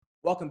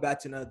Welcome back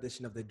to another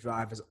edition of The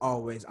Drive. As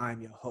always, I'm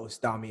your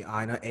host, Dami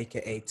Aina,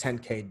 aka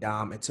 10K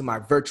Dom. And to my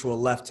virtual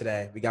left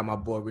today, we got my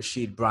boy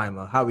Rashid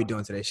Brimer. How are we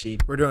doing today,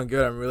 Sheed? We're doing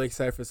good. I'm really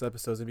excited for this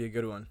episode. It's gonna be a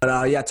good one.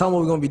 Yeah, tell me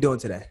what we're gonna be doing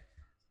today.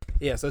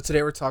 Yeah. So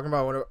today we're talking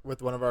about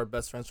with one of our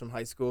best friends from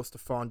high school,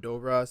 Stefan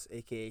Dobras,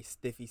 aka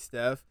Stiffy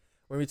Steph.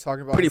 We're gonna be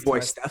talking about Pretty his boy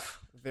time.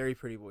 Steph. Very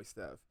pretty boy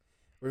Steph.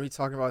 We're gonna be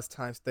talking about his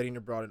time studying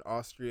abroad in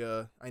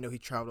Austria. I know he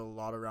traveled a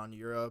lot around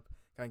Europe.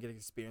 Kind of get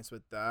experience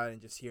with that and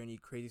just hear any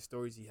crazy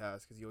stories he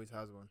has because he always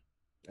has one.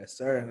 Yes,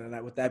 sir.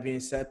 And with that being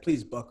said,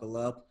 please buckle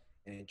up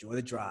and enjoy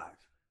the drive.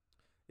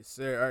 Yes,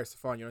 sir. All right,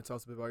 Stefan, you wanna tell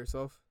us a bit about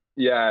yourself?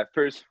 Yeah,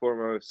 first and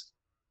foremost,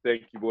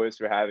 thank you boys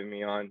for having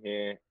me on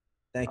here.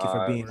 Thank you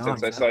for Of being course, on,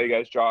 Since I man. saw you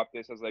guys drop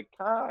this, I was like,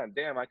 God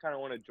damn, I kind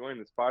of want to join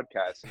this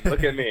podcast. And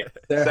look at me,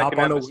 Sir, hop second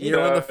on the episode, You're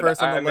one of the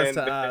first on the I'm list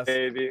in, to ask.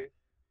 baby.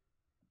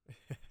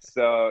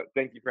 So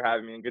thank you for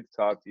having me and good to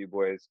talk to you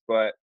boys.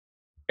 But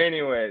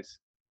anyways,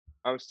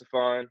 I'm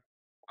Stefan,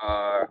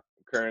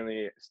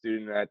 currently a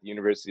student at the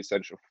University of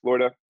Central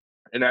Florida.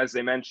 And as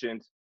they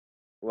mentioned,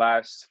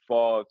 last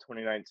fall of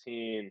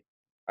 2019,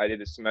 I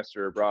did a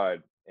semester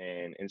abroad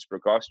in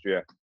Innsbruck,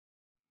 Austria.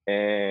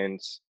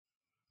 And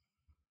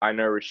I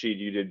know, Rashid,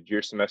 you did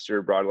your semester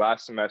abroad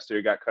last semester.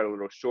 It got cut a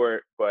little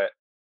short, but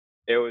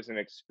it was an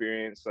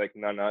experience like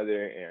none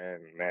other.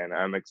 And man,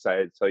 I'm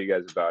excited to tell you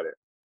guys about it.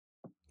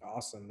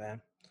 Awesome,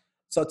 man.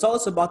 So tell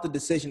us about the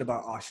decision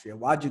about Austria.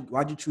 Why'd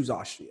you choose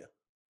Austria?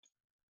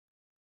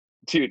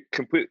 Dude,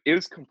 it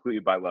was completely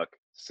by luck.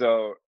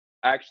 So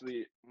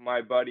actually,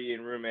 my buddy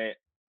and roommate,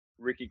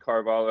 Ricky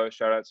Carvalho,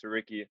 shout out to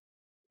Ricky,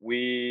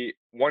 we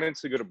wanted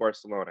to go to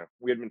Barcelona.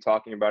 We had been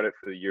talking about it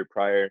for the year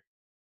prior.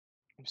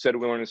 He said he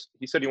wanted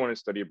to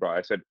study abroad.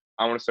 I said,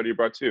 I want to study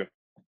abroad too.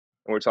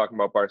 And we're talking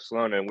about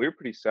Barcelona, and we were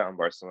pretty set on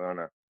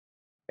Barcelona.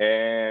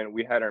 And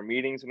we had our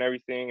meetings and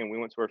everything, and we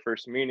went to our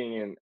first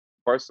meeting, and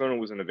Barcelona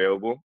wasn't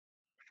available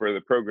for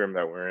the program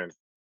that we're in.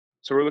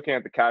 So we're looking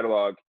at the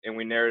catalog, and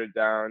we narrowed it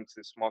down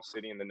to a small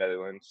city in the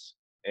Netherlands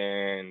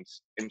and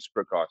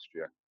Innsbruck,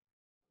 Austria.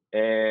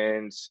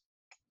 And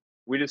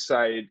we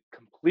decided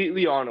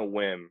completely on a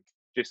whim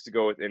just to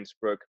go with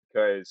Innsbruck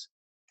because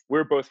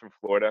we're both from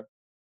Florida,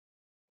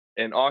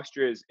 and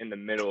Austria is in the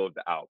middle of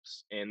the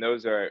Alps, and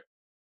those are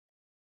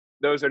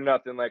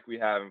nothing like we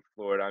have in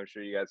Florida. I'm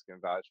sure you guys can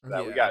vouch for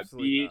that. We Yeah, got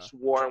absolutely beach,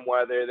 not. warm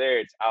weather there.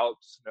 It's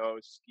Alps, snow,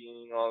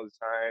 skiing all the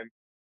time.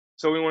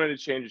 So we wanted to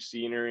change the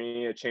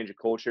scenery, a change of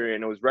culture,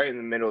 and it was right in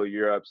the middle of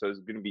Europe, so it was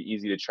going to be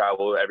easy to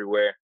travel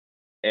everywhere.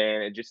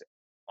 And it just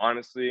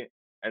honestly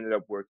ended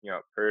up working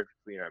out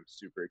perfectly, and I'm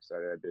super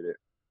excited I did it.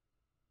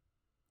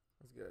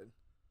 That's good.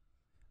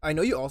 I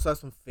know you also have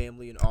some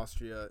family in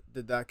Austria.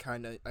 Did that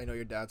kind of? I know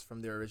your dad's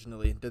from there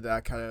originally. Did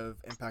that kind of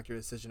impact your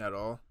decision at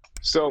all?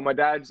 So my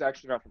dad's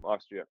actually not from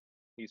Austria.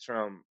 He's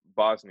from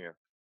Bosnia.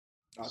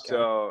 Okay.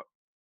 So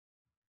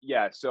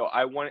yeah, so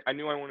I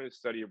knew I wanted to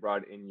study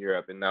abroad in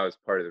Europe, and that was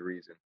part of the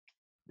reason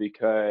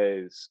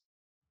because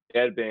it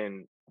had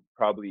been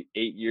probably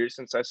 8 years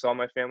since I saw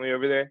my family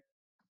over there.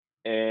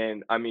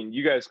 And I mean,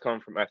 you guys come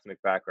from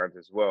ethnic backgrounds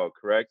as well,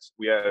 correct?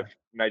 We have Right.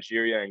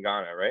 Nigeria and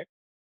Ghana, right?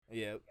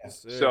 Yeah, Yeah.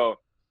 yes, sir. So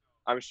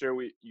I'm sure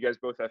you guys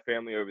both have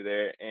family over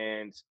there.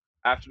 And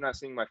after not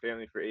seeing my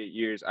family for 8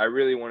 years, I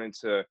really wanted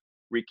to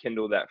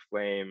rekindle that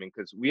flame. And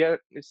because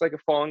it's like a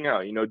falling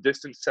out,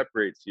 distance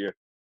separates you.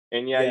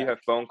 And yeah, you Yeah.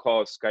 have phone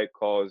calls, Skype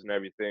calls, and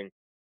everything,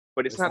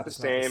 but But it's it's not not the the It's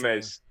not the same. same same.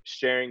 as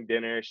sharing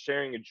dinner,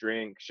 sharing a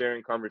drink,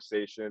 sharing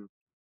conversation.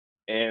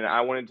 And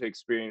I wanted to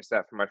experience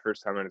that for my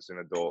first time as an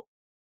adult.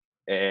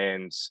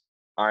 And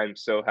I'm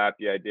so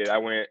happy I did. I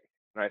went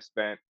and I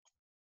spent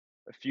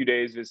a few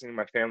days visiting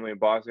my family in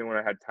Boston when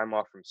I had time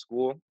off from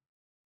school.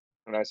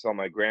 And I saw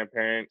my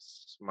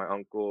grandparents, my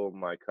uncle,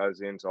 my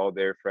cousins, all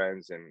their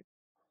friends, and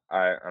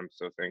I'm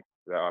so thankful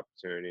for that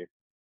opportunity.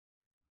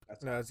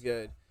 That's No, that's awesome.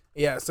 good.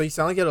 Yeah, so you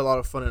sound like you had a lot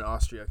of fun in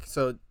Austria.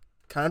 So,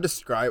 kind of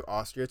describe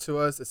Austria to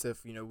us as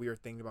if we were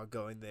thinking about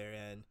going there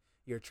and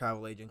you're a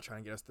travel agent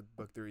trying to get us to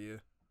book through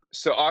you.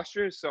 So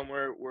Austria is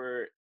somewhere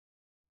where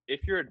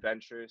if you're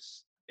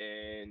adventurous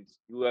and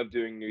you love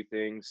doing new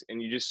things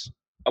and you just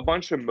a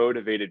bunch of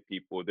motivated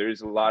people,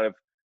 there's a lot of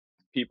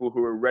people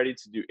who are ready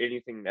to do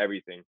anything and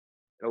everything,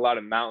 and a lot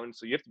of mountains.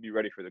 So you have to be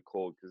ready for the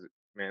cold because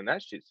man,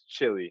 that shit's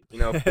chilly.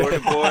 Florida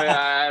boy,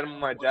 I had on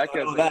my Well, jacket.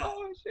 I was know like, that.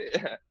 oh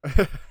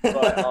shit.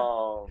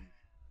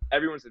 But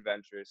everyone's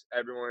adventurous.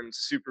 Everyone's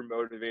super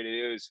motivated.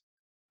 It was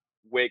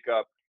wake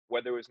up.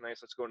 Weather was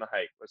nice. Let's go on a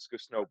hike. Let's go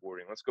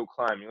snowboarding. Let's go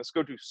climbing. Let's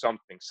go do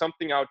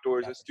something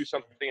outdoors. Yeah, Let's for do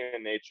sure. something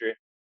in nature.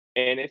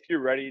 And if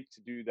you're ready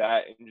to do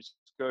that and just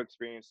go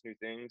experience new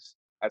things,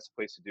 that's the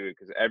place to do it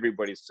because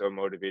everybody's so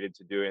motivated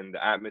to do it, and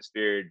the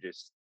atmosphere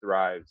just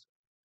thrives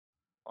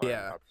on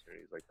Yeah,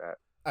 opportunities like that.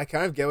 I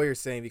kind of get what you're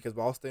saying because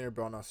while staying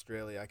abroad in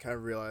Australia, I kind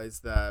of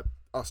realized that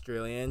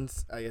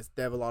Australians, I guess,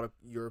 they have a lot of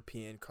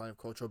European kind of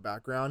cultural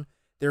background.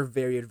 They're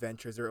very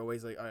adventurous. They're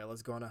always like, all right,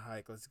 let's go on a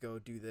hike. Let's go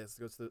do this.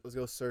 Let's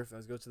go surfing.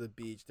 Let's go to the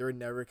beach. They were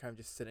never kind of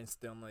just sitting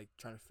still and like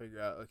trying to figure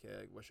out, okay,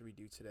 like, what should we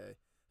do today?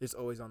 Just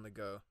always on the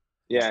go.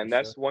 Yeah, Yeah, for and sure.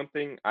 that's one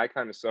thing I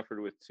kind of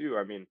suffered with too.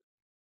 I mean,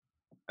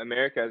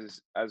 America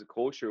as a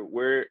culture,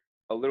 we're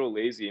a little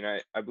lazy,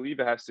 and I believe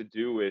it has to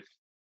do with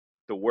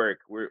the work.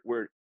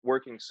 We're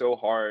working so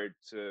hard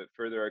to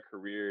further our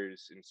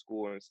careers in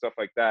school and stuff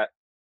like that,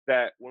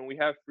 that when we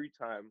have free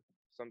time,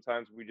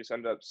 sometimes we just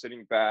end up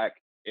sitting back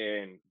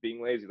and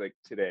being lazy. Like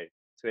today,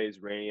 today's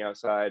rainy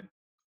outside.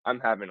 I'm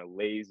having a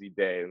lazy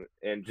day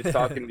and just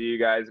talking to you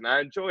guys, and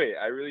I enjoy it.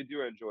 I really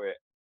do enjoy it.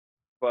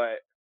 But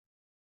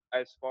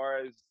as far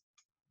as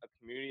a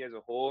community as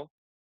a whole,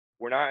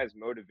 we're not as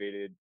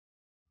motivated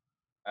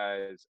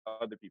as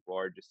other people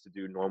are just to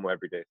do normal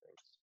everyday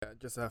things. Yeah,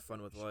 just have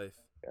fun with life.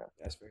 Yeah.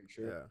 That's very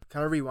true. Yeah.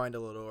 Kind of rewind a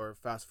little or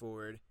fast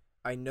forward.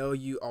 I know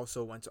you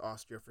also went to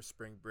Austria for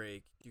spring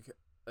break.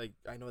 Like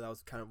I know that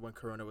was kind of when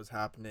Corona was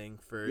happening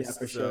Yeah, first.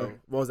 for So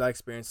sure. what was that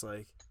experience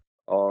like?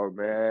 Oh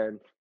man,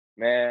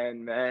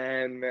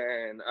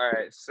 man. All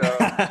right, so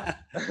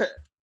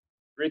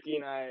Ricky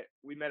and I,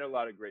 we met a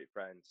lot of great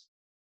friends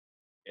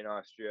in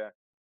Austria,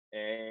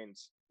 and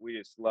we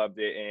just loved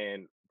it.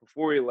 And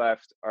before we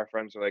left, our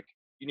friends were like,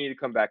 "You need to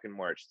come back in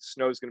March. The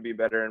snow's gonna be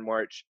better in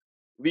March.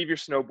 Leave your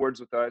snowboards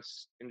with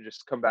us and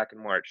just come back in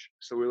March."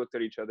 So we looked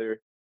at each other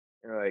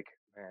and we're like,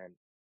 "Man,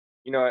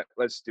 you know what?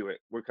 Let's do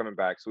it. We're coming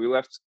back." So we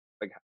left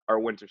like our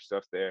winter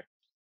stuff there,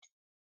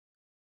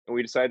 and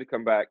we decided to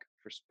come back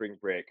for spring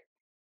break.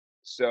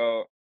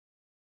 So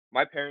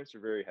my parents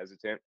were very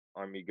hesitant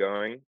on me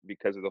going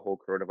because of the whole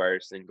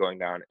coronavirus thing going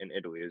down in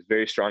Italy. It was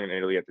very strong in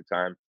Italy at the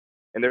time,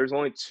 and there was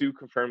only 2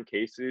 confirmed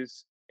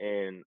cases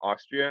in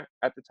Austria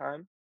at the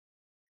time,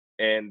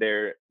 and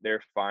they're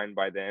fine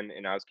by then,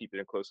 and I was keeping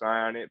a close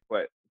eye on it.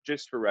 But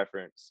just for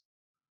reference,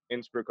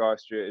 Innsbruck,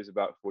 Austria is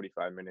about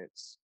 45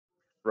 minutes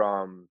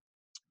from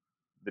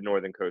the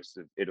northern coast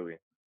of Italy,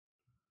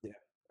 Yeah.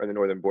 or the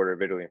northern border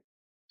of Italy.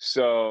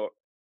 So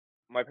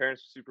my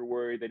parents were super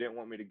worried. They didn't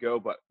want me to go,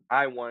 but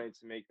I wanted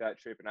to make that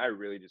trip, and I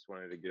really just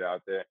wanted to get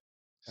out there.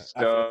 I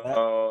feel that.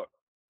 So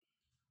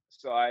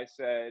so I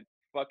said,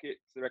 "Fuck it"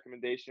 to the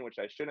recommendation, which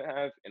I shouldn't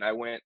have, and I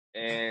went.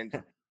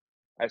 And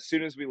as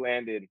soon as we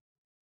landed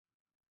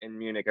in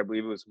Munich, I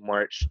believe it was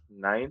March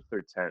 9th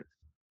or 10th,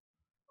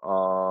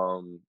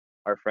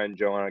 our friend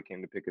Joanna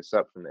came to pick us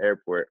up from the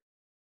airport.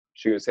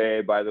 She goes,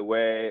 "Hey, by the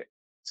way,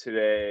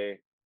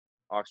 today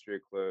Austria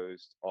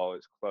closed all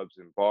its clubs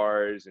and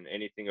bars and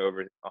anything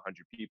over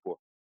 100 people."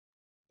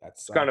 That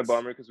It's kind of sucks.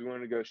 bummer because we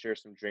wanted to go share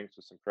some drinks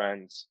with some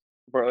friends.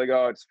 But like,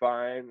 oh, it's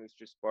fine. It's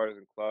just bars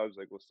and clubs.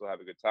 Like, we'll still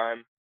have a good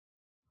time.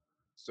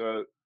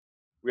 So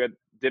we had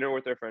dinner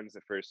with our friends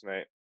the first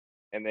night,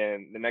 and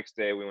then the next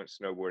day we went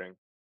snowboarding.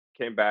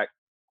 Came back,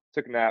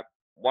 took a nap,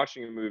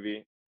 watching a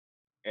movie,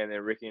 and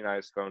then Ricky and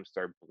I's phone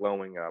started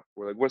blowing up.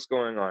 We're like, "What's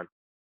going on?"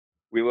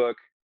 We look.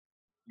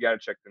 You gotta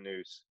check the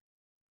news.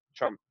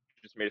 Trump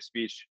just made a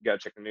speech. You gotta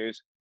check the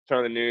news. Turn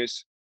on the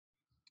news.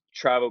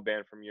 Travel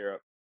ban from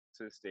Europe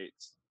to the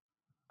States.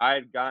 I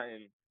had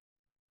gotten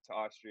to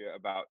Austria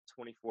about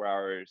 24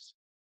 hours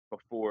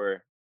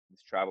before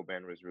this travel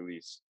ban was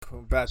released.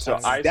 Bad So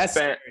timing. That's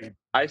scary.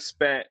 I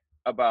spent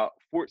about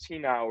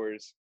 14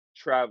 hours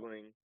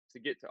traveling to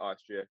get to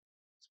Austria.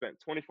 Spent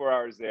 24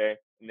 hours there,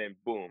 and then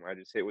boom, I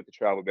just hit with the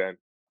travel ban.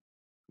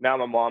 Now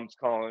my mom's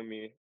calling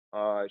me.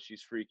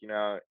 She's freaking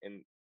out,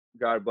 and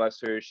God bless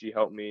her, she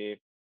helped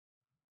me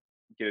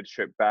get a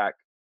trip back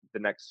the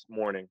next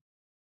morning.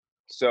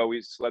 So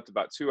we slept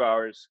about 2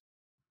 hours,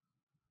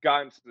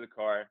 got into the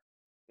car,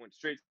 went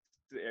straight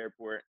to the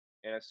airport,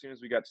 and as soon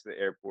as we got to the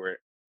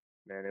airport,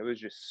 man, it was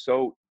just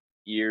so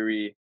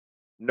eerie.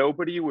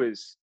 Nobody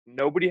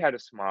had a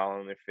smile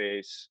on their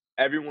face.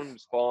 Everyone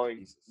was following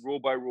Jesus. rule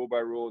by rule by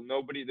rule.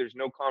 There's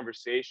no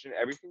conversation.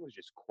 Everything was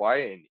just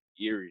quiet and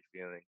eerie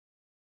feeling.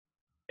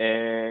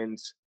 And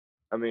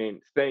I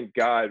mean, thank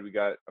God we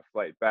got a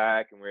flight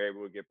back and we were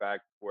able to get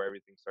back before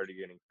everything started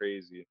getting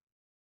crazy.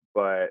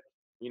 But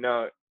you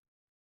know,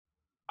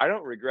 I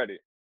don't regret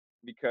it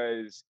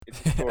because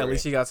it's a At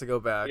least story. you got to go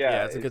back. Yeah,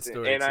 Yeah, it's a good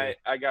story and too.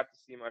 I got to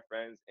see my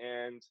friends,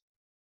 and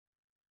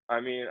I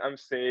mean, I'm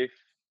safe,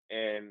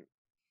 and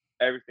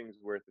everything's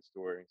worth the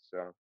story. So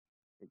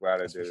I'm glad I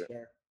That's for did it.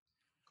 sure.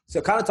 So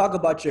kind of talk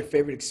about your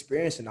favorite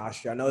experience in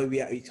Austria. I know we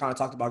kind of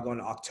talked about going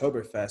to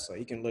Oktoberfest, so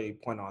you can really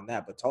point on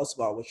that. But tell us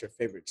about what your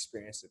favorite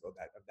experience of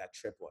that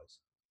trip was.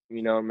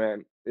 You know,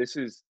 man, this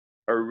is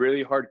a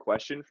really hard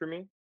question for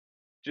me,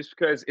 just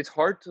because it's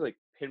hard to like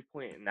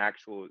pinpoint an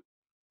actual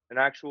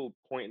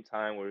point in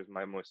time where it was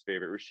my most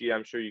favorite. Rashid,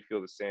 I'm sure you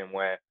feel the same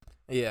way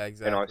Yeah, in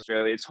exactly.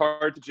 Australia. It's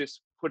hard to just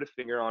put a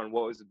finger on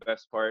what was the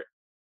best part.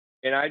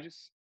 And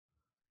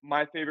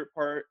my favorite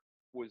part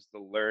was the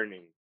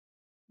learning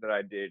that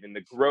I did and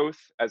the growth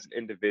as an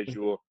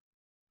individual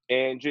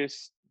and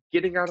just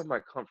getting out of my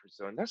comfort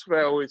zone. That's what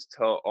I always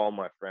tell all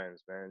my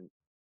friends, man.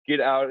 Get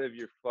out of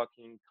your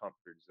fucking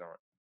comfort zone.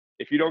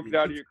 If you don't get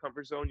out of your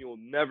comfort zone, you will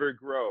never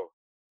grow.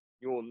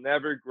 You will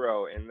never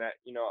grow. And that,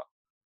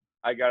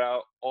 I got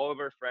out. All of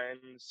our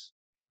friends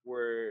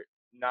were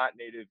not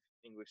native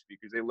English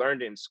speakers. They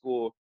learned it in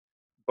school,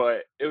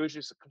 but it was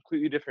just a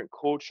completely different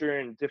culture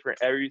and different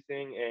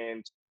everything.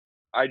 And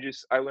I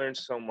learned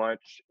so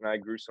much and I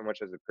grew so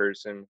much as a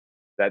person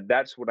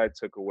that's what I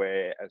took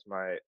away as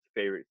my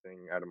favorite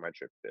thing out of my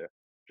trip there.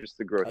 Just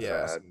the growth That's that I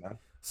had. awesome, man.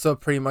 So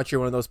pretty much you're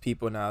one of those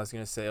people now that's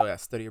gonna say, "Oh yeah,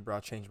 study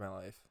abroad changed my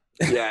life."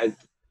 Yeah,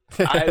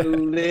 I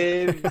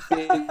lived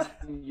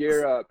in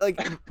Europe.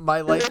 Like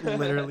my life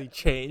literally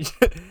changed.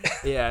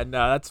 Yeah,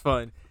 no, that's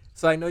fun.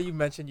 So I know you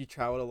mentioned you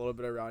traveled a little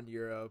bit around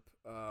Europe.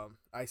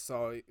 I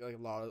saw like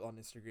a lot on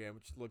Instagram,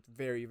 which looked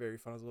very, very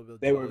fun. I was a little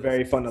bit They were jealous.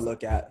 very fun to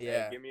look at. Hey,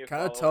 Yeah, give me a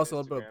kind of follow tell on us a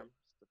little bit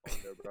Instagram,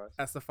 Stefan Dobras.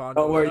 at Stefan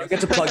Don't worry, you Dobras. get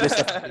to plug your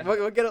stuff.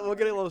 We'll get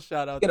a little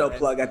shout out Get a there.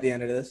 plug at the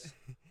end of this.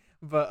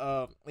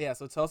 But yeah.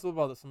 So tell us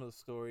about some of the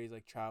stories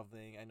like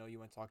traveling. I know you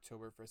went to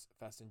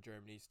Oktoberfest in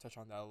Germany. Just touch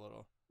on that a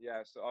little.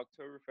 Yeah, so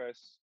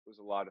Oktoberfest was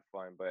a lot of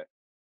fun, but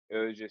it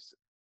was just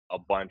a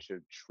bunch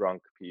of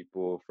drunk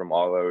people from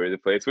all over the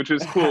place, which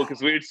was cool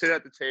because we would sit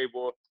at the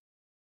table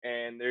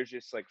and there's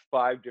just like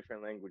 5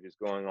 different languages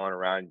going on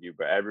around you,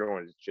 but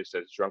everyone is just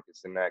as drunk as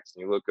the next.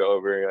 And you look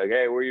over, and you're like,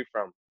 "Hey, where are you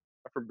from?"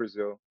 "I'm from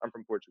Brazil." "I'm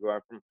from Portugal."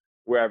 "I'm from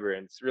wherever,"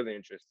 and it's really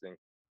interesting.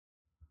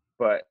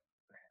 But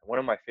one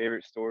of my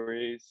favorite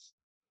stories,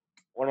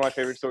 one of my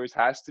favorite stories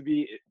has to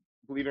be,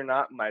 believe it or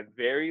not, my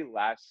very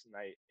last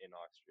night in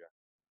Austria.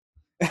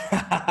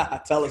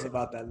 Tell us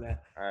about that, man.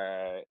 All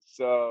right,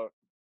 so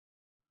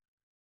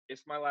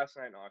it's my last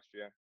night in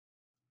Austria,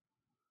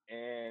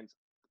 and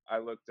I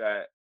looked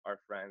at our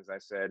friends. I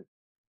said,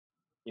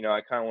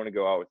 I kind of want to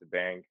go out with a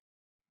bang.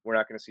 We're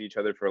not going to see each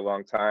other for a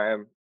long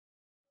time.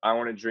 I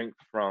want to drink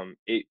from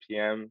 8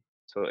 p.m.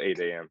 till 8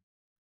 a.m.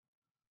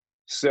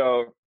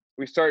 So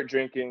we start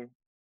drinking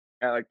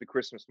at like the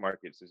Christmas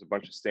markets. There's a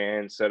bunch of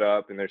stands set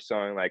up, and they're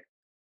selling like,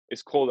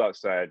 it's cold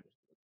outside.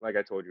 Like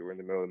I told you, we're in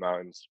the middle of the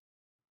mountains.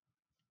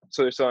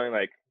 So they're selling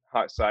like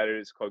hot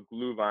ciders called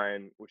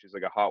Glühwein, which is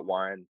like a hot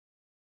wine.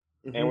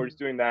 And we're just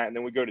doing that. And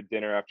then we go to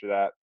dinner after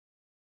that,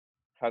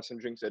 have some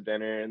drinks at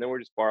dinner. And then we're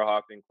just bar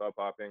hopping, club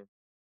hopping.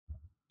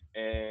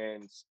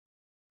 And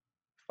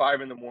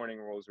 5 in the morning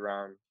rolls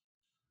around.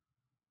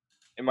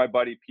 And my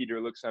buddy Peter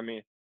looks at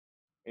me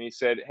and he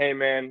said, "Hey,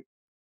 man,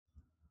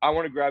 I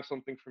want to grab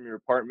something from your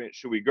apartment.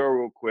 Should we go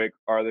real quick?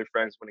 Our other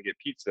friends want to get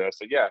pizza." I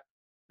said, "Yeah."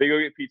 They go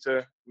get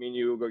pizza. Me and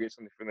you will go get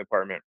something from the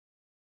apartment.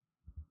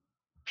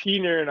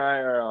 Peter and I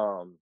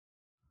are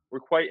we're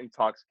quite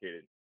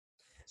intoxicated.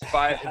 It's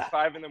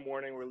 5 in the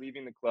morning. We're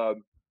leaving the club,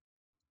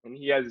 and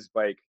he has his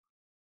bike.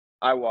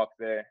 I walk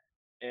there,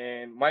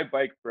 and my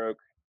bike broke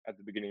at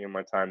the beginning of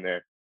my time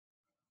there.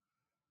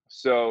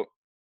 So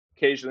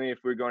occasionally,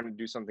 if we are going to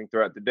do something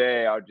throughout the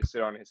day, I would just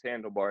sit on his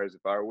handlebars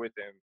if I were with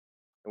him,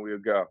 and we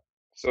would go.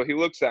 So he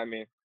looks at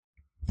me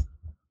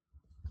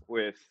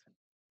with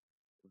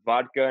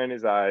vodka in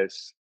his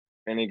eyes,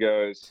 and he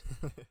goes,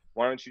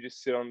 "Why don't you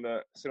just sit on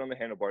the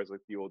handlebars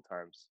like the old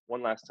times,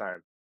 one last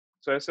time?"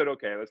 So I said,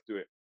 "Okay, let's do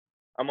it."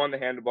 I'm on the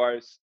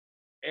handlebars,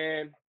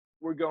 and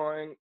we're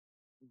going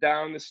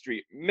down the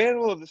street,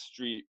 middle of the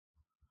street.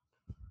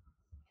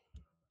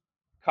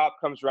 Cop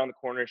comes around the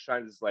corner,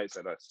 shines his lights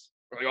at us.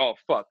 We're like, "Oh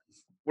fuck,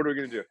 what are we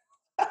gonna do?"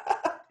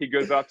 He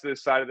goes off to the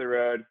side of the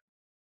road.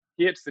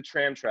 He hits the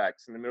tram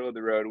tracks in the middle of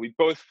the road. We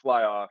both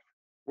fly off.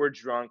 We're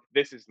drunk.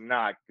 This is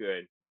not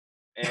good.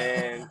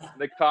 And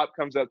the cop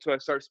comes up to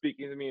us, starts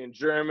speaking to me in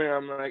German.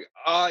 I'm like,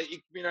 "Ah,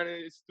 ich bin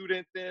eine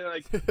Studentin."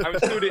 Like, I'm a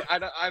student.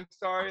 I'm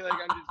sorry. Like,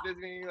 I'm just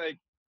visiting. Like,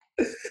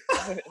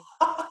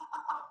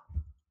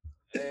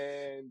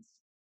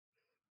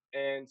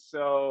 and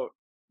so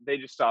they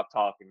just stopped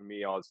talking to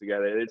me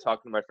altogether. They're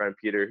talking to my friend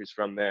Peter, who's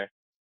from there,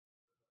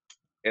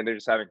 and they're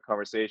just having a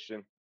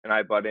conversation. And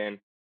I butt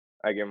in.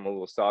 I give him a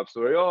little sob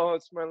story. "Oh,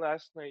 it's my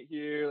last night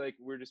here. Like,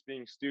 we're just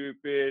being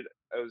stupid.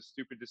 It was a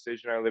stupid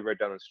decision. I live right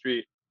down the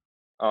street.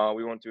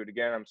 We won't do it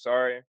again. I'm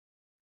sorry."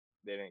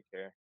 They didn't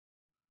care.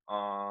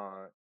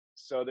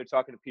 So they're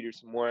talking to Peter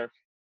some more.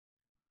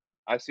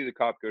 I see the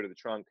cop go to the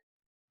trunk.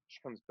 She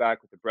comes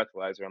back with the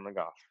breathalyzer. I'm like,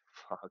 "Oh,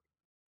 fuck."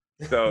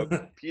 So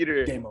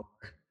Peter Game over.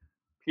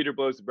 Peter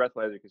blows the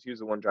breathalyzer because he was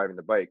the one driving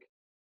the bike,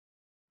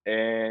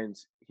 and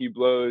he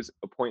blows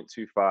a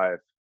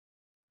 .25.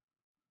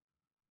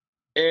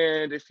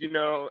 And if you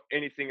know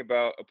anything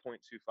about a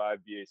 .25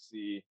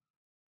 BAC,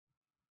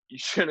 you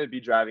shouldn't be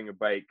driving a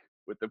bike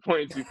with the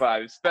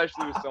 .25,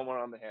 especially with someone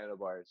on the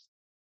handlebars.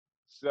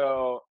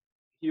 So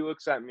he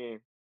looks at me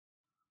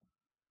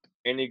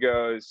and he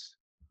goes,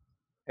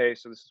 "Hey,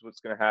 so this is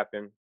what's going to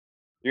happen.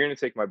 You're going to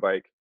take my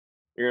bike.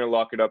 You're going to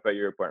lock it up at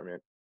your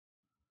apartment.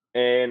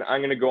 And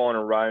I'm going to go on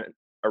a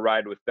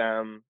ride with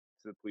them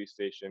to the police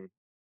station,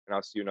 and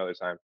I'll see you another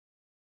time."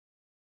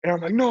 And I'm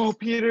like, "No,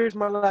 Peter, it's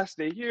my last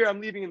day here. I'm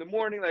leaving in the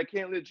morning. Like, I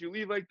can't let you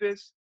leave like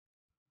this."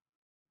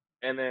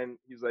 And then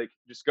he's like,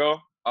 "Just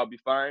go. I'll be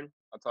fine.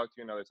 I'll talk to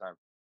you another time."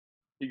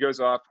 He goes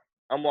off.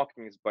 I'm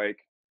walking his bike.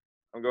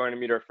 I'm going to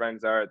meet our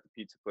friends out at the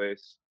pizza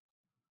place.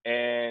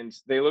 And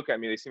they look at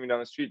me. They see me down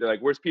the street. They're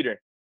like, "Where's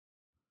Peter?"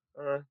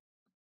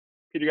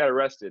 "Peter got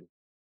arrested."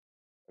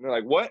 And they're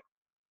like, "What?"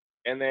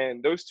 And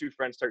then those two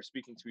friends start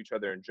speaking to each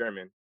other in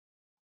German.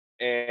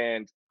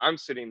 And I'm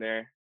sitting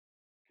there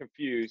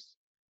confused.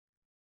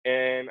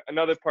 And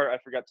another part I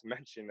forgot to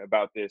mention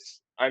about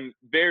this, I'm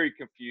very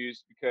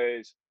confused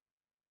because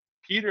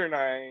Peter and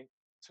I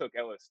took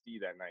LSD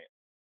that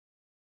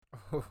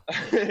Oh,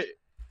 night.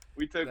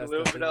 We took a that's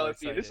little bit definitely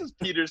of more LSD. This exciting. is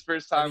Peter's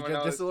first And time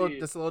on LSD,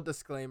 just a little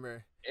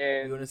disclaimer. We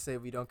want to and say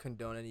we don't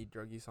condone any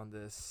drug use on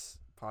this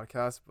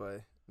podcast, but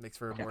it makes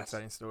for a more Yes.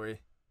 exciting story.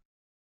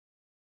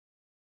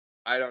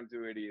 I don't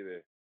do it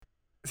either.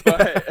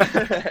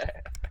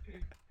 But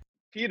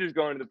Peter's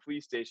going to the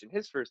police station,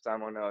 his first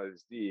time on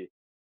LSD,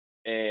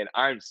 and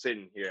I'm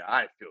sitting here.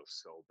 I feel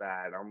so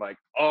bad. I'm like,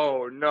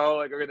 oh no,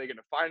 like, are they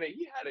gonna find it?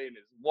 He had it in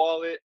his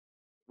wallet.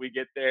 We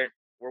get there,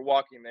 we're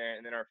walking there,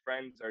 and then our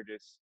friends are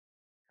just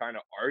kind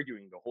of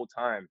arguing the whole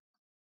time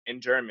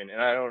in German,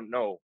 and I don't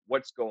know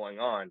what's going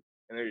on.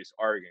 And they're just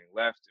arguing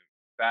left and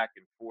back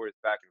and forth,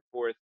 back and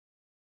forth.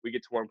 We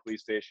get to one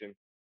police station.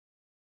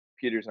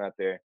 Peter's not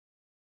there.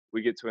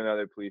 We get to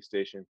another police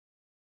station.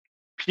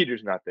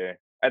 Peter's not there.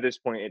 At this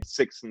point, it's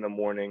 6 in the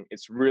morning.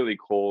 It's really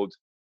cold.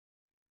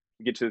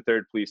 We get to the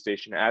third police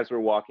station. As we're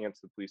walking up to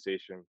the police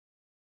station,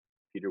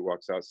 Peter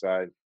walks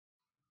outside.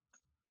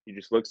 He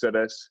just looks at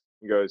us.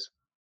 He goes,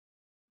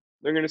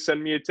 "They're going to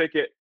send me a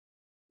ticket."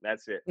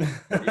 That's it. He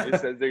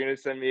just says, "They're going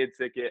to send me a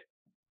ticket."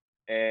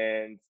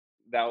 And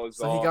that was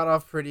So all. he got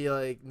off pretty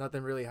like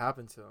nothing really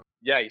happened to him.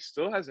 Yeah, he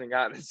still hasn't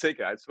gotten a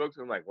ticket. I spoke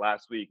to him like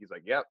last week. He's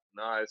like, "Yep,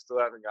 no, I still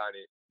haven't gotten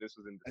it." This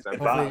was in That's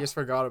December. Hopefully, wow. they just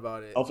forgot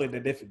about it. Hopefully they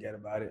did forget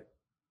about it.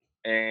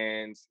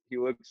 And he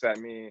looks at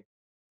me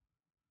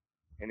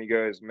and he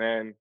goes,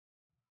 "Man,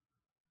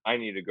 I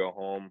need to go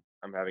home.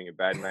 I'm having a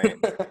bad night."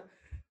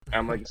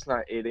 I'm like, "It's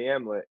not 8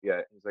 a.m.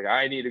 yet." He's like,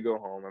 "I need to go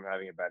home. I'm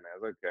having a bad night." I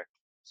was like, "Okay."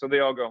 So they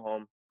all go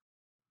home.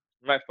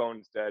 My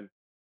phone's dead.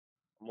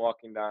 I'm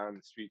walking down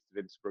the streets of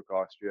Innsbruck,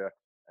 Austria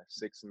at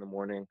 6 in the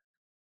morning.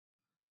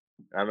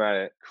 I'm at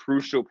a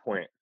crucial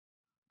point.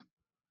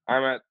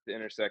 I'm at the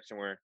intersection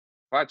where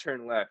if I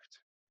turn left,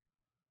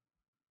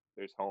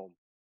 there's home.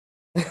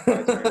 If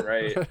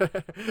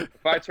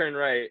I turn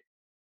right,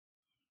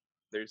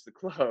 there's the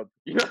club.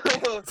 You know?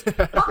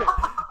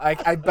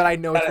 I bet I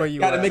know which way you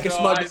Gotta went. make a So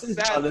smart I decision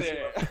sat on this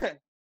there. one.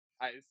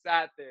 I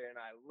sat there and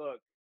I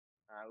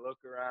look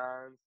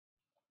around.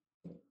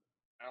 And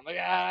I'm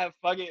like,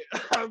 fuck it.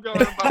 I'm going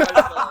by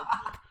myself.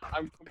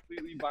 I'm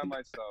completely by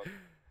myself.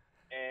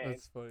 And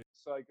That's funny.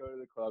 so I go to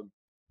the club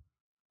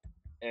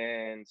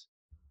and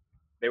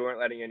they weren't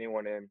letting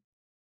anyone in.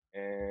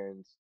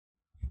 And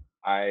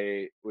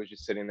I was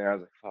just sitting there. I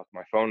was like, fuck,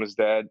 my phone is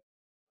dead.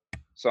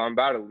 So I'm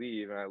about to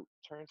leave and I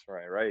turn to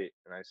my right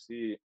and I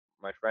see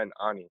my friend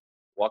Ani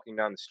walking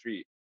down the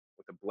street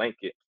with a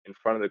blanket in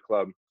front of the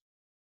club.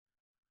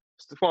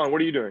 "Stefan,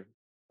 what are you doing?"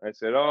 I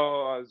said,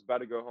 "Oh, I was about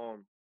to go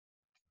home."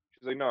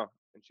 She's like, "No."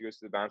 And she goes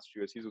to the bouncer. She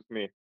goes, "He's with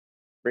me."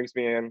 Brings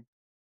me in.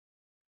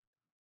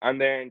 I'm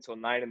there until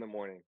 9 in the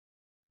morning.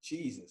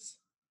 Jesus.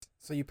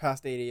 So you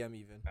passed 8 a.m.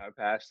 even. I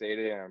passed 8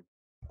 a.m.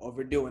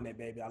 Overdoing it,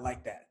 baby. I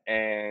like that.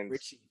 and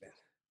Overachieving.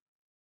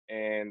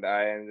 and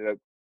I ended up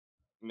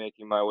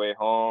making my way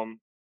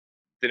home.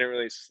 Didn't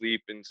really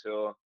sleep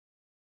until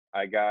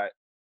I got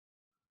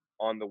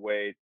on the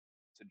way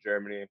to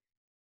Germany.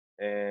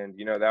 And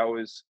that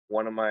was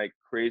one of my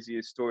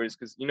craziest stories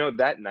because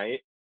that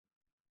night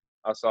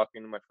I was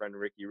talking to my friend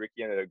Ricky.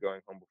 Ricky ended up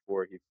going home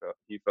before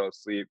he fell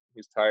asleep.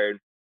 He's tired.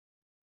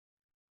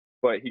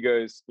 But he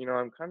goes,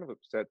 "I'm kind of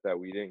upset that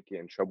we didn't get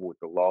in trouble with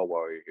the law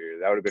while you're here.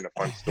 That would have been a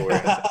fun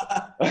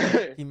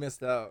story." He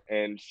missed out.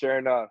 And sure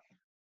enough,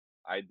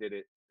 I did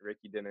it.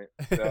 Ricky didn't.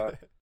 So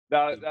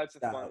that's a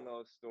fun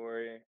little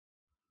story.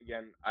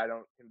 Again, I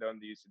don't condone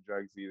the use of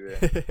drugs either.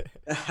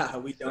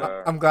 We don't.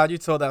 So I'm glad you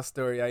told that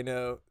story. I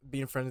know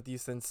being friends with you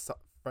since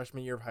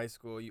freshman year of high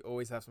school, you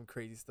always have some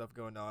crazy stuff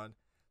going on.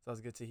 So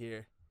it's good to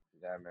hear.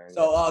 yeah, man.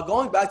 So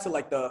going back to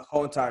like the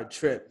whole entire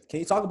trip, can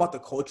you talk about the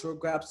cultural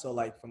gap? So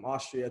like from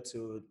Austria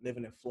to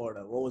living in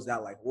Florida, what was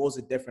that like? What was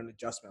a different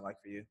adjustment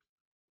like for you?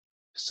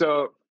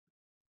 So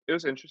it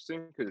was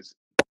interesting because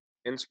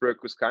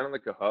Innsbruck was kind of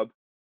like a hub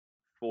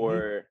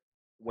for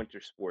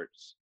winter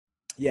sports.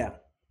 Yeah.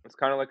 It's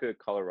kind of like a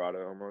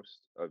Colorado almost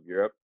of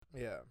Europe.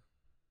 Yeah.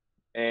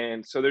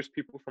 And so there's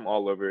people from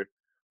all over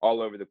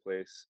the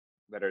place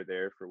that are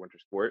there for winter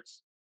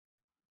sports.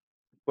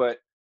 But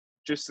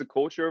just the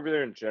culture over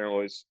there in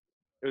general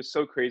it was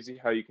so crazy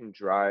how you can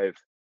drive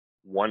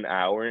 1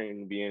 hour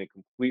and be in a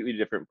completely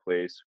different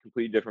place,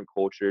 completely different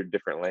culture,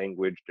 different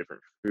language,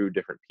 different food,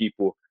 different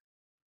people.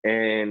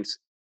 And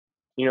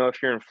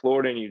if you're in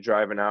Florida and you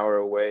drive an hour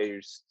away,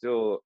 you're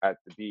still at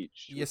the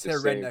beach You with say the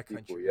same redneck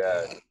people. country.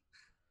 Yeah.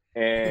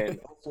 And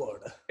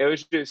Florida. it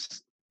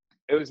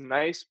was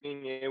nice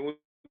being able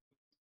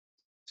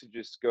to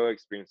just go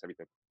experience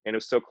everything. And it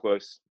was so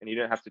close. And you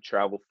didn't have to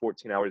travel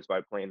 14 hours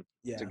by plane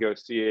to go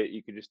see it.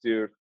 You could just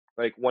do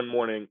like one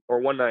morning or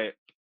one night.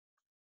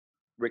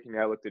 Rick and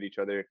I looked at each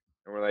other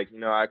and we're like,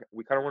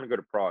 we kind of want to go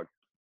to Prague.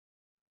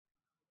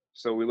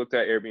 So we looked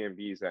at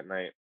Airbnbs that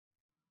night,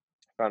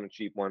 found a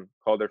cheap one,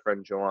 called our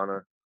friend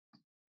Joanna.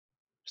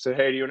 Said,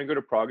 "Hey, do you want to go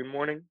to Prague in the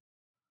morning?"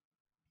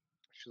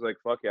 She's like,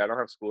 "Fuck yeah, I don't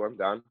have school. I'm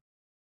down."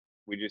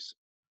 We just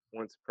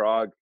went to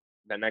Prague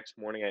that next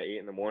morning at 8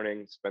 in the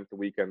morning, spent the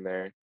weekend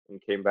there. It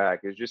and came back.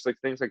 It's just like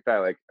things like that.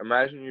 Like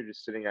imagine you're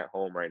just sitting at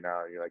home right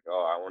now and you're like,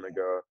 oh, I want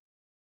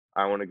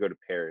to go to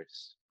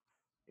Paris.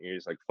 And you're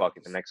just like, fuck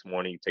it. The next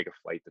morning you take a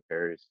flight to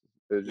Paris.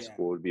 It's just Yeah,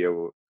 cool to be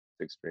able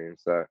to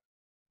experience that.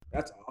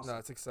 that's No, awesome.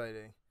 it's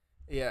exciting.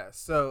 Yeah,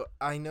 so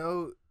I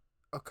know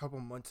a couple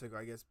months ago,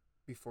 I guess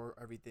before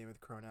everything with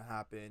Corona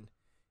happened,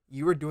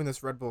 you were doing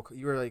this Red Bull.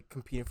 You were like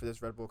competing for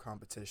this Red Bull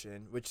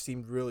competition, which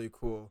seemed really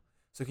cool.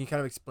 So can you kind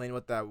of explain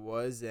what that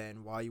was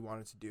and why you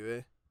wanted to do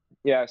it?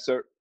 Yeah,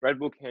 so Red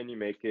Bull Can You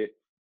Make It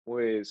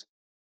was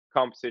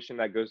competition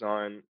that goes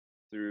on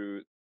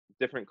through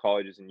different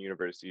colleges and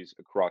universities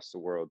across the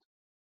world.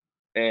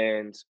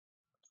 And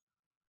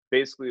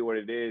basically what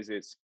it is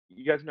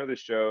you guys know the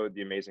show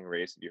The Amazing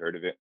Race. Have you heard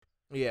of it?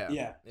 Yeah.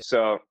 Yeah. Yeah.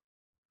 So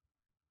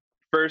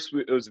first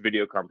it was a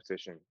video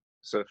competition.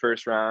 So the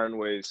first round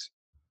was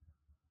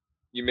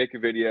you make a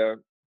video,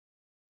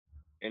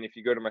 and if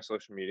you go to my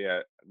social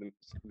media,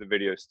 the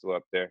video is still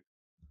up there.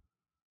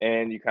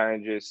 And you kind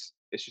of just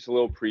it's just a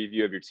little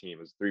preview of your team.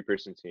 It was a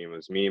 3-person team. It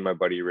was me, my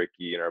buddy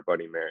Ricky, and our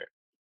buddy Merritt.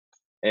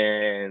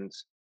 And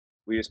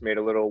we just made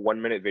a little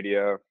 1-minute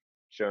video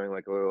showing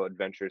like a little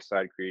adventure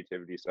side,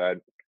 creativity side.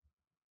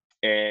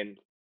 And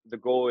the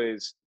goal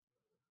is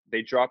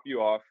they drop you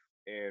off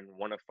in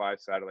one of 5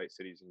 satellite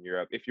cities in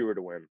Europe if you were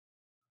to win.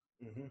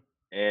 Hmm.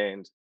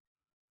 And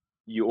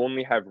you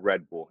only have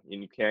Red Bull,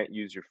 and you can't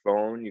use your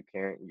phone, you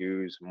can't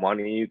use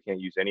money, you can't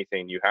use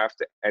anything. You have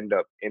to end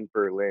up in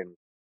Berlin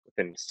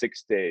within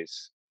 6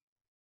 days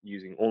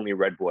using only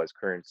Red Bull as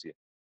currency.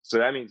 So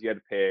that means you had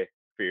to pay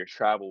for your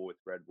travel with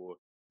Red Bull.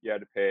 You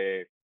had to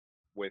pay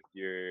with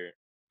your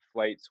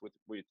flights,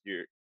 with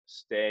your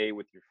stay,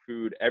 with your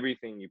food,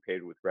 everything you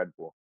paid with Red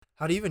Bull.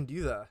 How do you even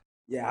do that?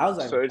 Yeah, how's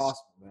that So even it's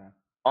possible, man?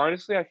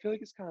 honestly, I feel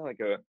like it's kind of like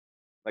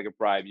a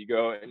bribe. You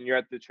go and you're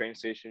at the train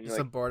station, you're Just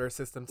a like, barter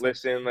system type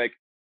listen, thing. like,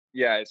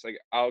 yeah, it's like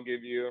I'll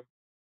give you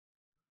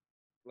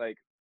like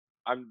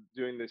I'm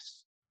doing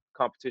this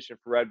competition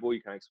for Red Bull.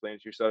 You kind of explain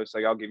it to yourself. It's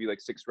like I'll give you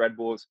like 6 Red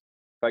Bulls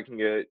if I can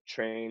get a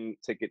train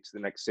ticket to the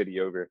next city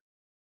over.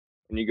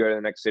 And you go to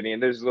the next city,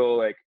 and there's little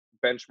like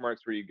benchmarks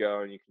where you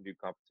go and you can do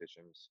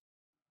competitions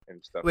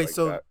and stuff Wait, like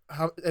so that.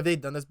 how have they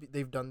done this?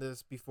 They've done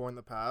this before in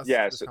the past.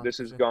 Yeah, This so this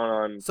has competition. gone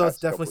on So it's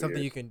past definitely couple something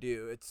you years. can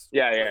do. It's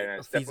Yeah, yeah, like yeah, a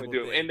it's definitely feasible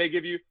doable. And thing.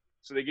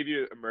 they give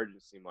you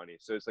emergency money.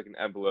 So it's like an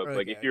envelope. Like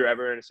Okay, if you're okay.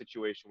 ever in a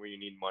situation where you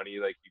need money,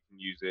 like you can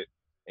use it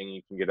and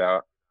you can get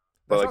out.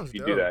 But That like if sounds you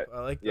do dope. that,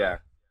 I like yeah.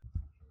 that.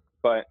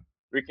 But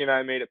Ricky and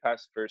I made it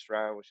past the first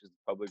round, which is the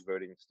public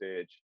voting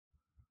stage,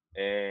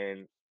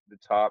 and the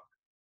top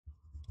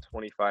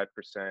 25%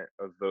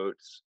 of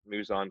votes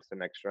moves on to the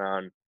next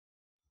round.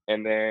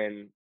 And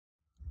then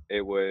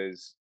it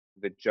was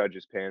the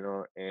judges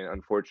panel, and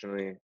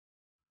unfortunately,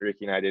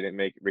 Ricky,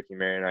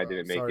 Mary, and I Oh,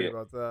 didn't make sorry it.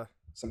 about that.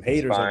 Some It's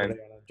haters over fine.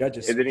 there on the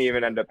judges It didn't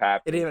even section. end up It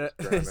happening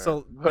because even Corona.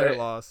 so their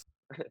loss.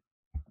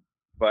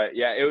 But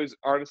yeah, it was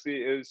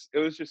honestly it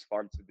was just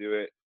fun to do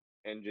it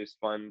and just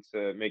fun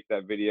to make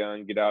that video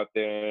and get out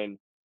there and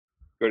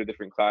go to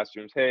different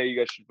classrooms. Hey, you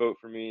guys should vote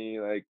for me,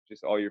 like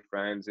just all your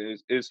friends. And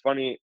it was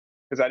funny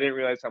because I didn't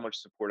realize how much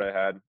support I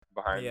had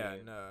behind me Yeah,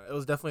 and no, it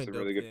was definitely a some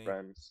dope really good thing.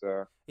 friends.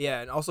 So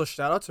Yeah, and also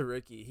shout out to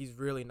Ricky. He's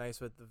really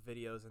nice with the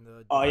videos and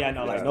the Oh yeah, different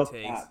no, videos like yeah. he no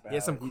takes. cap, He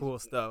has bro. some He's cool really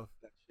stuff.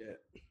 that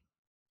shit.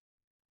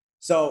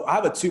 So I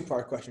have a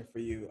two-part question for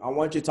you. I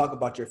want you to talk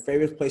about your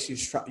favorite place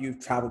you've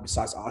traveled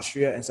besides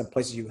Austria and some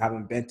places you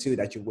haven't been to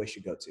that you wish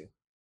you go to.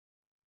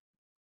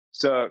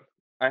 So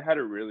I had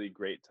a really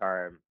great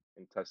time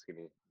in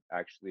Tuscany,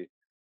 actually.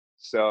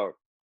 So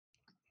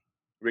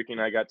Ricky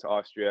and I got to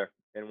Austria,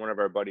 and one of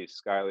our buddies,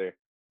 Skylar,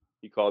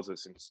 he calls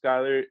us, and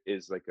Skylar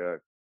is like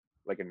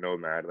a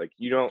nomad. Like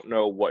you don't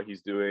know what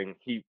he's doing.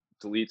 He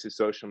deletes his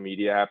social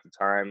media half the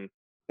time.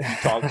 You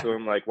talk to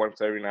him like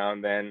once every now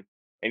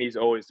and he's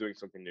always doing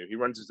something new. He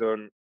runs his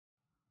own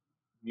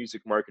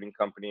music marketing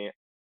company,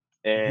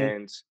 Mhm.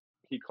 and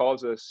he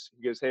calls us.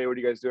 He goes, "Hey, what are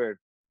you guys doing?"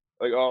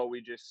 Like, "Oh,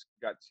 we just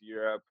got to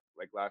Europe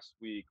like last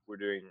week. We're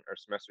doing our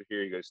semester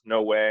here." He goes,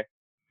 "No way.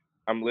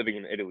 I'm living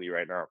in Italy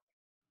right now."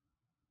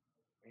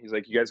 He's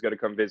like, "You guys got to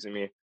come visit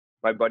me.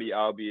 My buddy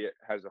Albie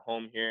has a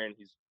home here, and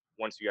he's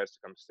wants you guys to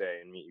come stay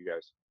and meet you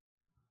guys."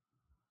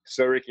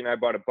 So Ricky and I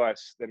bought a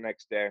bus the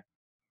next day,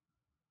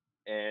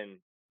 and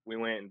we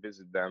went and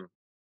visited them.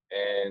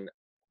 And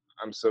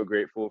I'm so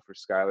grateful for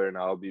Skylar and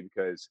Albie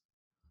because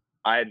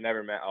I had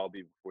never met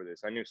Albie before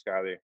this. I knew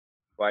Skylar,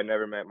 but I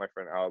never met my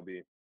friend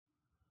Albie.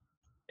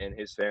 And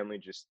his family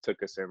just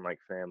took us in like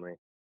family.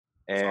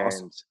 That's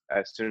awesome. And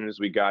as soon as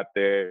we got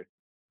there,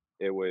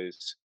 it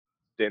was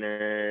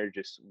dinner,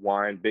 just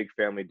wine, big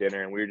family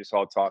dinner, and we were just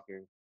all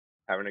talking,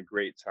 having a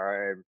great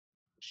time.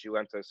 She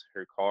lent us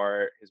her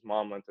car. His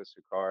mom lent us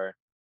her car.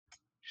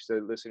 She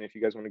said, "Listen, if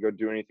you guys want to go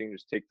do anything,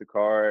 just take the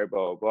car."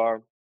 Blah blah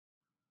blah.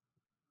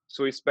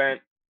 So we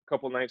spent a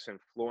couple nights in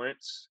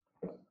Florence,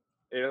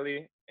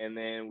 Italy, and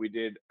then we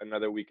did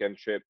another weekend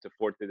trip to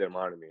Forte dei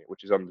Marmi,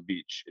 which is on the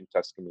beach in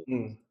Tuscany,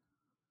 Mm.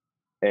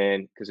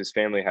 and because his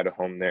family had a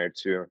home there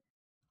too.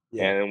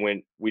 Yeah. And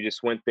when we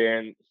just went there,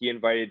 and he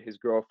invited his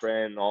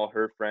girlfriend and all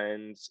her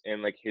friends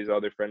and like his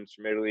other friends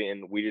from Italy,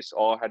 and we just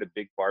all had a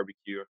big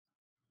barbecue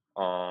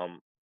um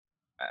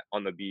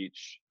on the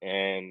beach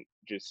and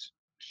just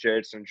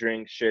shared some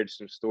drinks, shared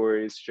some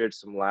stories, shared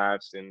some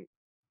laughs, and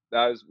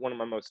that was one of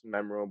my most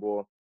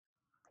memorable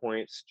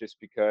points just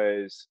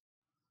because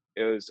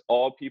it was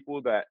all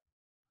people that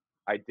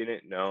I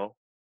didn't know,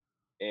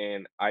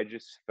 and I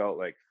just felt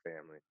like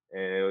family.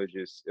 And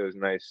it was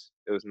nice.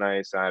 It was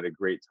nice. I had a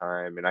great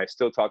time, and I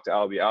still talk to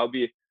Albie.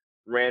 Albie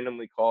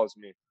randomly calls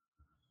me,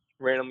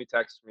 randomly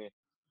texts me.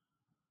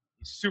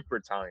 He's super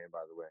Italian, by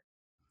the way,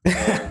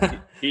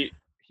 and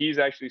he's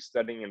actually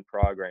studying in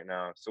Prague right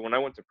now. So when I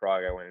went to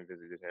Prague, I went and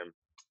visited him.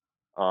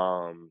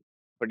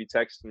 But he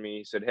texted me.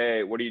 He said,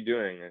 "Hey, what are you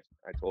doing?"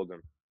 I told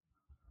him,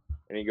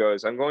 and he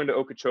goes, "I'm going to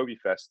Okeechobee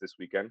Fest this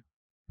weekend."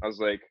 I was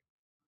like,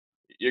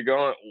 "You're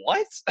going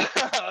what?"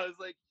 I was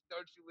like,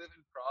 "Don't you live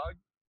in Prague?"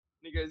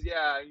 And he goes,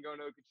 "Yeah, I'm going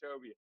to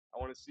Okeechobee. I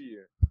want to see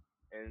you."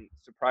 And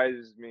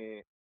surprises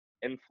me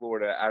in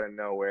Florida out of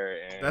nowhere.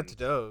 That's And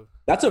dope.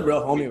 That's a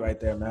real homie right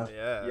there, man.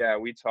 Yeah. yeah,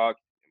 we talk.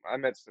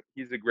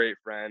 He's a great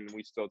friend.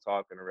 We still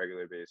talk on a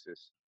regular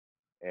basis.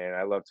 And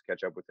I love to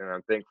catch up with him.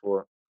 I'm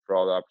thankful for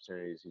all the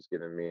opportunities he's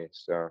given me.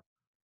 So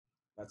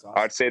That's I'd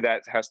awesome. say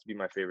that has to be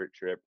my favorite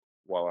trip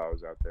while I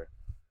was out there.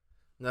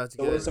 That's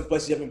So what are good. some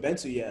places you haven't been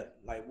to yet?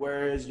 Like,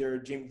 where is your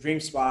dream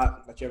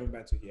spot that you haven't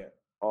been to yet?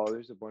 Oh,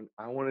 there's a bunch.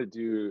 I want to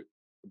do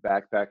a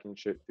backpacking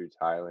trip through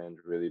Thailand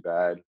really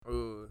bad.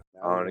 Ooh.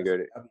 I want to go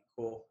to That'd be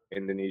cool.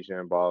 Indonesia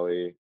and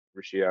Bali.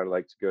 Rashid, I'd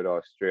like to go to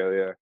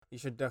Australia. You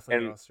should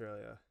definitely go And to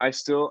Australia.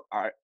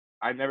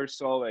 I never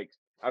saw like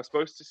I was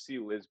supposed to see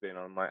Lisbon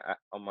on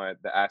my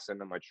the ass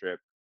end of my trip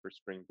for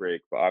spring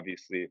break, but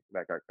obviously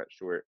that got cut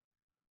short.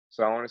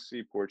 So I want to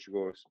see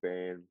Portugal,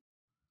 Spain,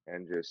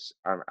 and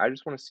I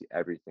just want to see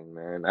everything,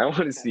 man. I want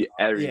to see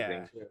Yeah.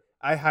 everything.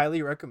 I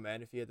highly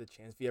recommend if you had the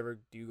chance, if you ever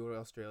do go to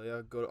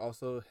Australia, go to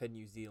also hit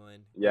New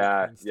Zealand. Go to Yeah,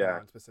 yeah. Queenstown I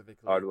would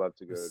specifically. love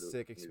to It go was a to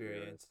sick New Zealand.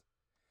 experience.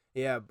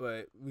 Yeah,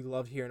 but we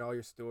loved hearing all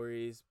your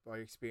stories, all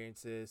your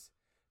experiences.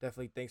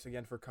 Definitely thanks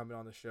again for coming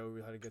on the show.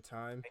 We had a good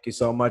time. Thank you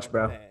so much,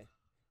 bro. Man.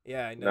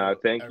 Yeah, I No, know.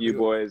 thank you,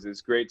 boys.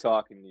 It's great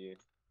talking to you.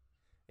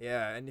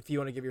 Yeah, and if you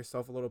want to give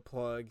yourself a little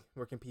plug,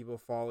 where can people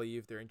follow you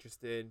if they're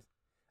interested?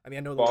 I mean,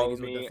 I know the Follow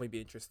ladies will me definitely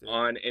be interested.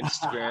 on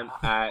Instagram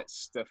at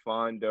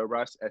Stefan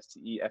Dobras,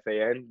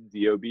 STEFAN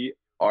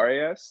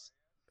DOBRAS,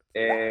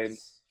 and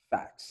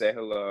Facts. say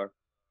hello.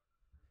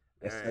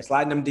 Yes, All sir. right.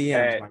 Slide in them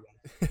DMs, Hey, my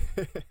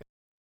guy.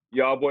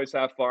 y'all boys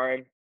have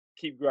fun.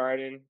 Keep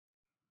grinding.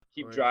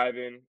 Keep Boys.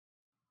 driving,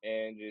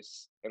 and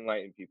just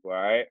enlighten people. All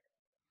right.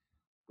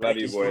 Love Thank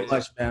you, you so boys.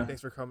 much, man.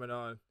 Thanks for coming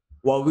on.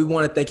 Well, we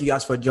want to thank you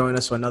guys for joining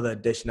us for another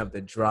edition of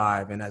The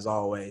Drive. And as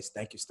always,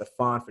 thank you,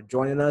 Stefan, for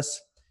joining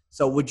us.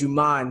 So would you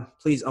mind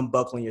please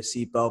unbuckling your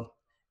seatbelt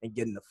and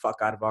getting the fuck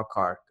out of our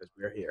car because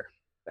we're here.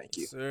 Thank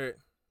you. Yes, sir.